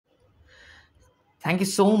Thank you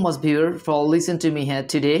so much, viewer, for listening to me here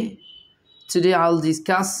today. Today, I'll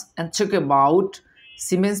discuss and talk about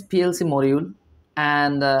Siemens PLC module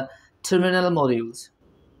and terminal modules.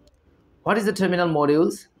 What is the terminal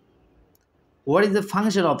modules? What is the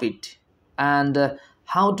function of it? And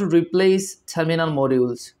how to replace terminal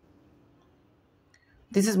modules.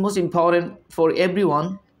 This is most important for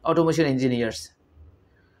everyone, automation engineers,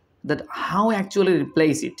 that how actually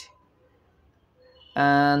replace it.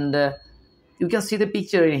 And you can see the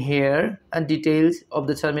picture in here and details of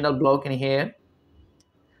the terminal block in here.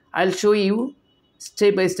 I'll show you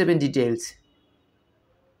step by step in details.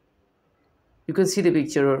 You can see the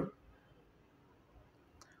picture.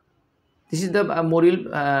 This is the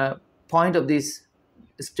module point of this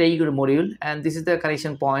stage module, and this is the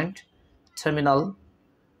connection point terminal.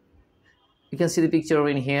 You can see the picture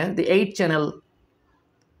in here, the 8-channel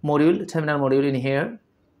module, terminal module in here.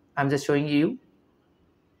 I'm just showing you.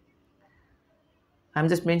 I'm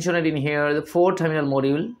just mentioning in here the 4-terminal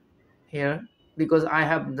module here, because I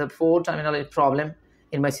have the 4-terminal problem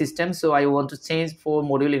in my system, so I want to change 4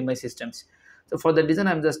 module in my systems. So for the design,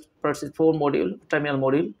 I'm just purchasing 4 terminal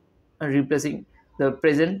module, and replacing the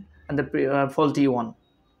present and the faulty one.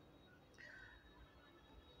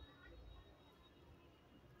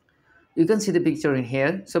 You can see the picture in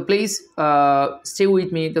here. So please stay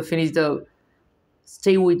with me until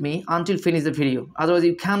finish the video. Otherwise,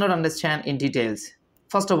 you cannot understand in details.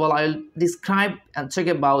 First of all, I'll describe and talk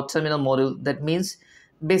about terminal module. That means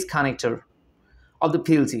base connector of the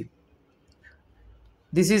PLC.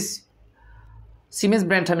 This is Siemens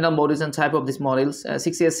brand terminal modules and type of these models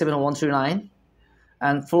 6S7139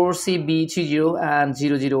 and 4CB20 and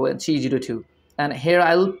 00 and G02. And here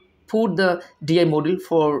I'll put the DI module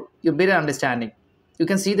for your better understanding. You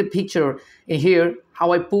can see the picture in here,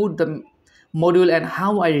 how I put the module and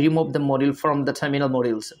how I remove the module from the terminal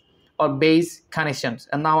modules or base connections.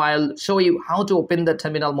 And now I'll show you how to open the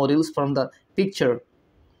terminal modules from the picture.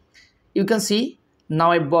 You can see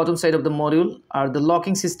now at bottom side of the module are the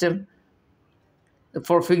locking system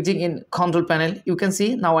for fixing in control panel. You can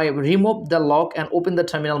see now I remove the lock and open the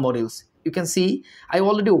terminal modules. You can see I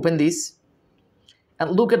already opened this, and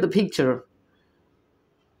look at the picture.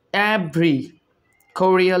 Every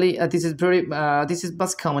cordially this is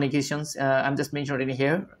bus communications. I'm just mentioning it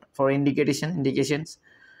here for indications,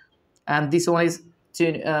 and this one is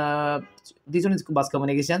bus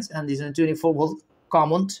communications, and this is 24-volt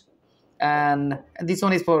common, and this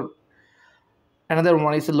one is for another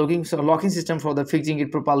one is the locking system for the fixing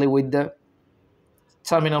it properly with the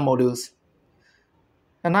terminal modules.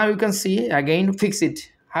 And now you can see again fix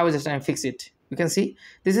it. How is it time fix it? You can see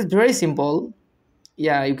this is very simple.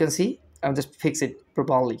 Yeah, you can see I'll just fix it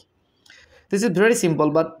properly. This is very simple,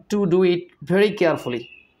 but to do it very carefully.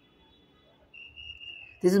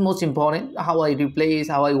 This is most important, how I replace,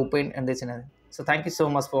 how I open, and this and that. So thank you so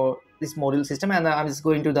much for this module system, and I'm just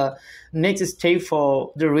going to the next step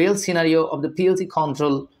for the real scenario of the PLC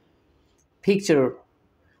control picture,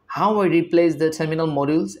 how I replace the terminal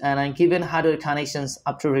modules and I'm given hardware connections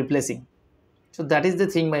after replacing. So that is the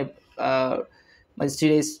thing, my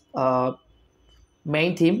today's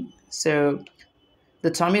main theme. So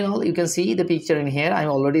the terminal, you can see the picture in here. I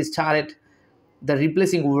already started the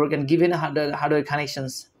replacing work and given hardware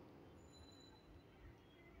connections.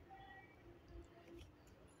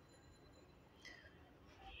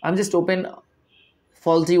 I'm just open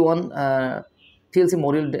faulty one PLC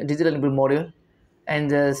module, digital input module, and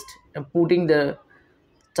just putting the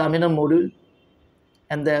terminal module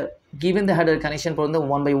and given the hardware connection from the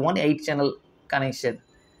 1x1 8-channel connection.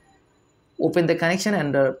 Open the connection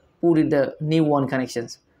and put in the new one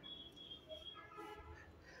connections.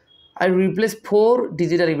 I replace 4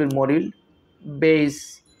 digital input module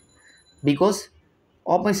base because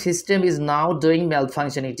of my system is now doing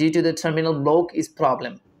malfunctioning due to the terminal block is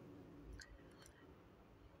problem.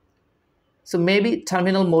 So maybe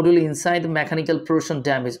terminal module inside the mechanical portion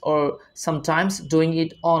damage, or sometimes doing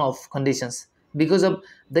it on off conditions because of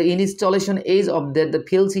the installation age of the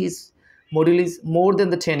PLC's module is more than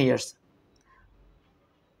the 10 years.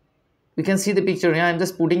 You can see the picture here. I'm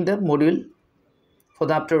just putting the module for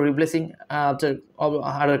the after replacing after all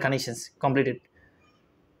hardware connections completed.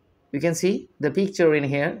 You can see the picture in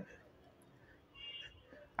here.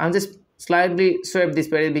 I'm just slightly swipe this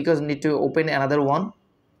page because I need to open another one.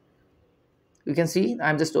 You can see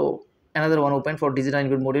I'm just another one open for digital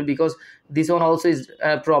input module because this one also is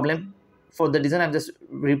a problem for the design. I'm just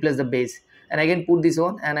replace the base and again put this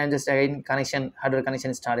one, and I'm just again hardware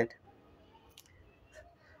connection started.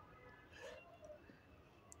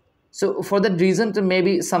 So for that reason,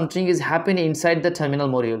 maybe something is happening inside the terminal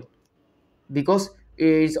module because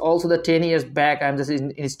is also the 10 years back. I'm just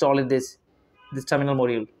installing this terminal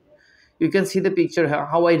module. You can see the picture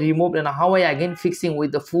how I removed and how I again fixing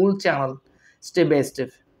with the full channel step by step.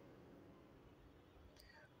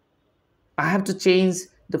 I have to change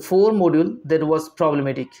the 4 module that was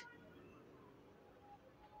problematic.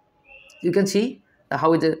 You can see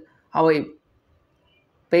how I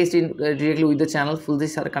paste in directly with the channel. Full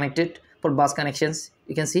these are connected for bus connections.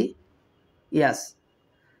 You can see, yes,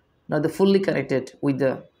 now the fully connected with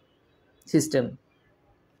the system.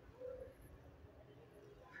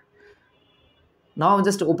 Now I'm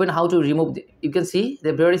just open how to remove you can see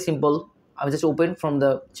they're very simple. I will just open from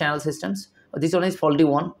the channel systems. This one is faulty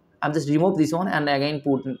one. I'm just remove this one and again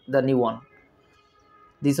put the new one.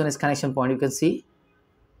 This one is connection point. You can see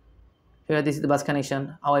here, this is the bus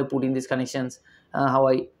connection, how I put in these connections, how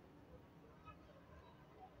I,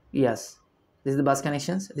 yes, this is the bus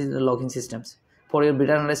connections, this is the login systems. For your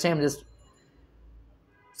better understanding, I'm just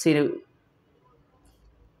see it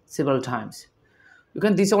several times. You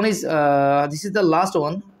can, this one is this is the last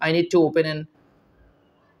one. I need to open and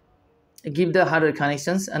give the hardware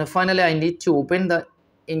connections, and finally I need to open the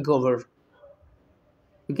in cover.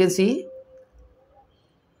 You can see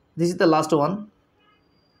this is the last one,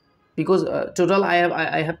 because total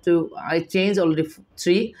I have to, I changed already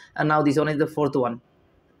 3, and now this one is the 4th one,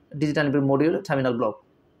 digital input module terminal block.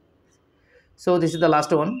 So this is the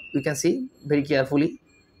last one. You can see very carefully.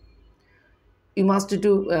 You must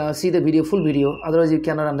to see the video, full video, otherwise you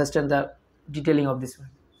cannot understand the detailing of this one.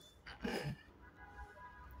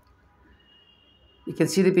 You can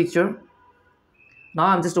see the picture. Now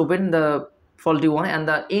I'm just open the faulty one and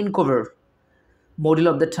the in cover module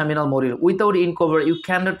of the terminal module. Without in cover you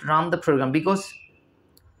cannot run the program, because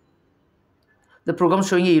the program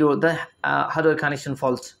showing error, the hardware connection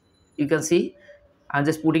faults. You can see I'm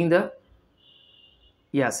just putting the,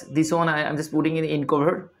 yes, this one I'm just putting in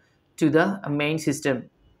cover to the main system,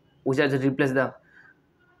 which I just replace the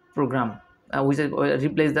program, which I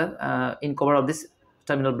replace the in cover of this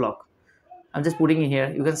terminal block. I'm just putting in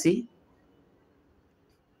here. You can see.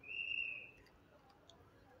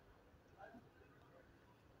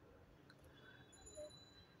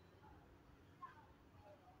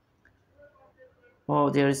 Oh,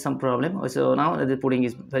 there is some problem. So now the putting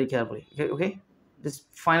is very carefully. Okay. This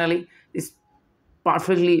finally is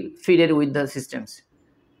perfectly fitted with the systems.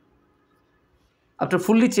 After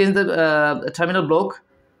fully change the terminal block,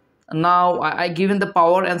 now I given the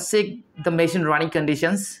power and check the machine running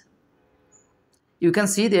conditions. You can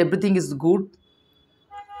see that everything is good,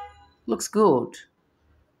 looks good.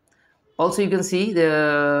 Also you can see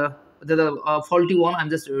the faulty one.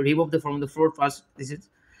 I'm just remove the from the floor first. This is,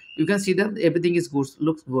 you can see that everything is good,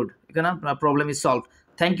 looks good. Problem is solved.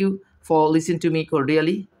 Thank you for listening to me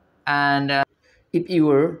cordially, and if you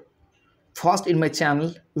were first in my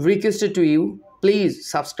channel, requested to you, please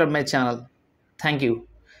subscribe my channel. Thank you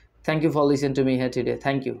for listening to me here today.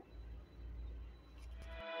 Thank you.